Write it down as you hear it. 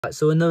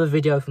So another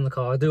video from the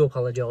car. I do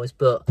apologise,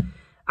 but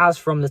as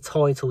from the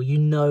title, you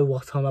know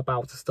what I'm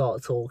about to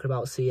start talking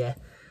about. So yeah,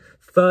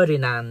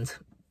 Ferdinand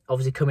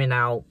obviously coming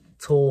out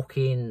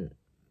talking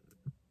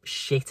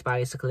shit,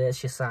 basically.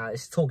 Let's just say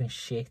it's talking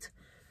shit.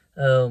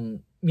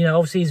 You know,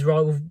 obviously he's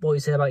right with what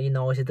he said about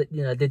United, that,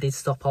 you know, they did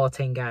stop our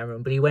 10-game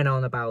run, but he went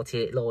on about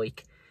it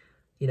like,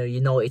 you know,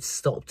 United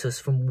stopped us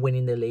from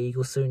winning the league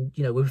or soon.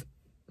 You know, with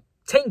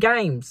 10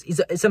 games,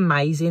 it's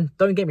amazing,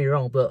 don't get me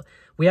wrong, but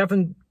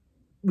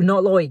we're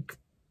not like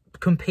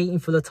competing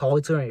for the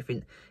title or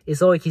anything. It's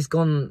like he's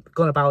gone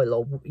about it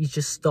like he's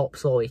just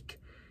stopped, like,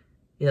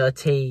 you know, a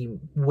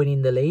team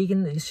winning the league,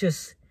 and it's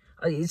just,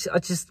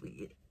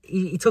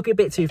 he took it a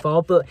bit too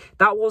far. But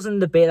that wasn't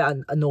the bit that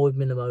annoyed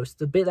me the most.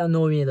 The bit that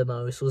annoyed me the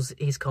most was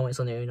his comments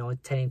on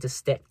United, telling him to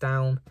step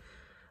down,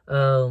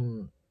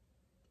 and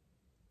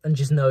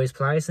just know his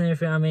place and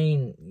everything. I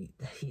mean,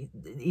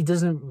 he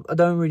doesn't. I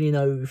don't really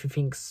know if he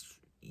thinks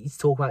he's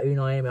talking about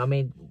Unai. I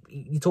mean,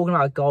 you're talking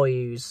about a guy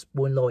who's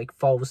won like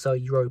 5 or so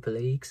Europa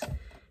Leagues,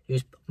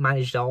 who's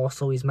managed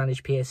Arsenal, he's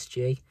managed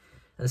PSG,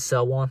 and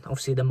so on.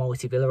 Obviously, the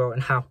mighty Villa right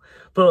now.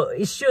 But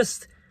it's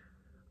just,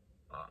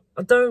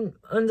 I don't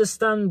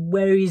understand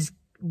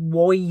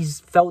why he's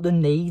felt the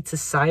need to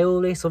say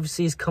all this.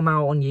 Obviously, he's come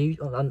out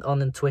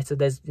on Twitter.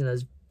 There's, you know,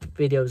 there's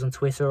videos on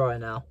Twitter right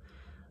now,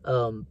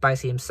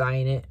 basically him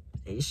saying it.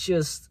 It's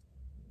just,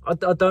 I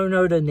don't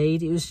know the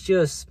need. It was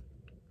just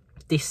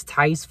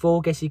distasteful,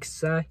 I guess you could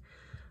say.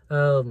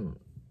 And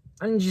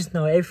you just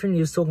know everything he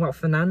was talking about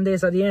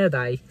Fernandes. At the end of the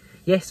day,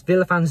 yes,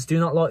 Villa fans do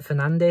not like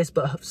Fernandes,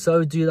 but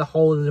so do the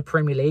whole of the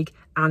Premier League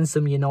and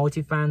some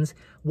United fans.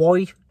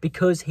 Why?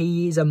 Because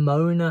he is a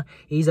moaner.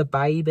 He's a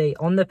baby.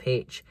 On the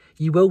pitch,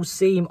 you will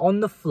see him on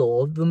the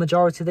floor the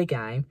majority of the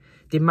game,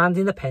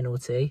 demanding a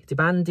penalty,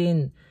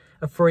 demanding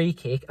a free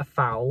kick, a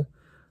foul.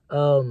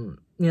 You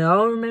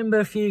know, I remember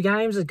a few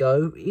games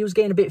ago, he was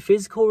getting a bit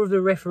physical with the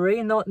referee,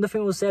 and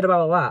nothing was said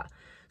about that.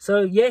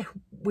 So, yeah,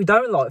 we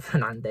don't like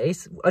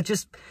Fernandes.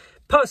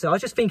 Personally, I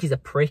just think he's a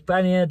prick. But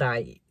at the end of the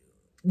day,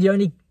 the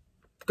only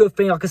good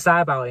thing I can say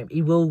about him,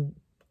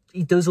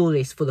 he does all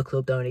this for the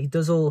club, don't he? He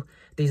does all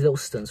these little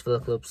stunts for the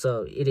club,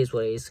 so it is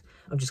what it is.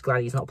 I'm just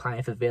glad he's not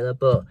playing for Villa.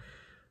 But,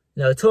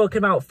 you know, talking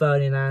about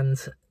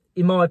Ferdinand,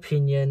 in my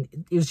opinion,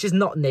 it was just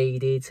not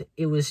needed.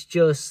 It was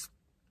just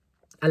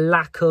a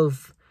lack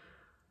of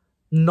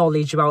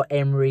knowledge about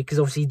Emery, because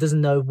obviously he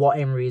doesn't know what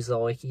Emery is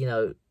like. You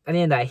know, at the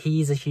end of the day,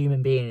 he's a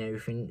human being and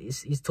everything.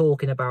 He's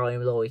talking about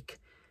him like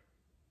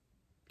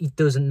he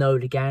doesn't know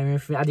the game and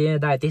everything. At the end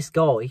of the day, this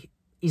guy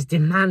is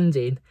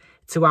demanding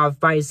to have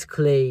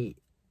basically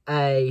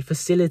a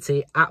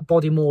facility at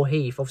Bodymore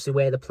Heath, obviously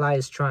where the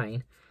players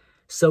train,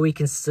 so he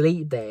can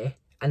sleep there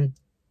and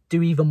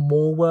do even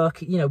more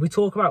work. You know, we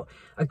talk about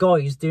a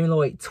guy who's doing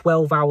like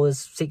 12 hours,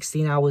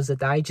 16 hours a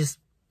day, just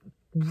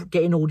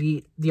getting all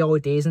the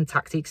ideas and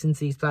tactics into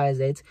these players'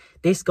 heads.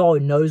 This guy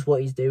knows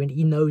what he's doing.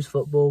 He knows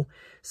football.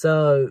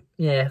 So,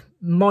 yeah,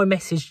 my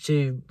message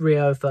to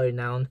Rio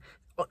Ferdinand,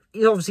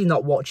 he's obviously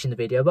not watching the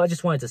video, but I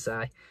just wanted to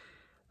say,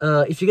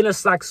 if you're going to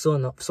slag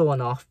someone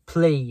off,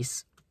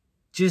 please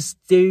just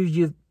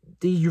do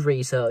your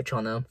research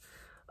on them.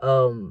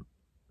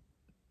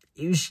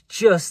 It was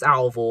just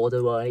out of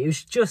order, wasn't it? It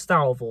was just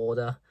out of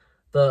order.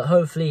 But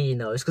hopefully he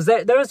knows, because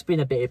there has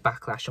been a bit of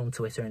backlash on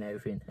Twitter and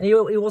everything. And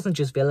it wasn't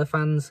just Villa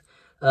fans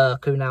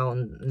coming out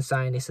and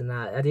saying this and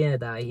that. At the end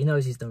of the day, he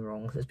knows he's done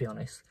wrong, let's be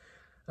honest.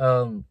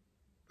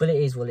 But it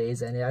is what it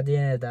is. And at the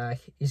end of the day,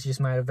 he's just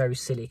made a very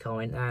silly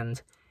comment.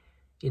 And,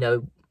 you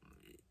know,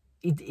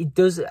 it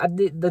does,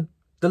 the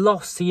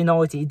loss to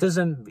United,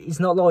 it's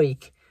not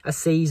like a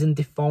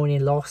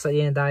season-defining loss at the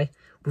end of the day.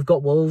 We've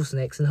got Wolves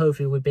next, and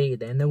hopefully we'll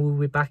beat them. Then we'll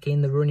be back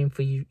in the running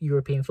for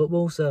European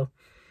football. So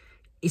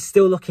it's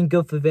still looking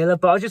good for Villa,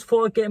 but I just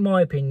thought I'd get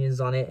my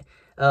opinions on it.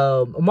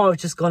 I might have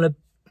just gone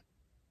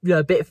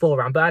a bit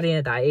forehand, but at the end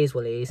of the day, it is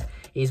what it is.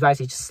 He's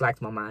basically just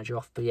slagged my manager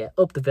off. But yeah,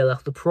 up the Villa,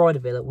 the pride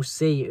of Villa. We'll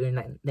see you in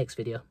the next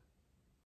video.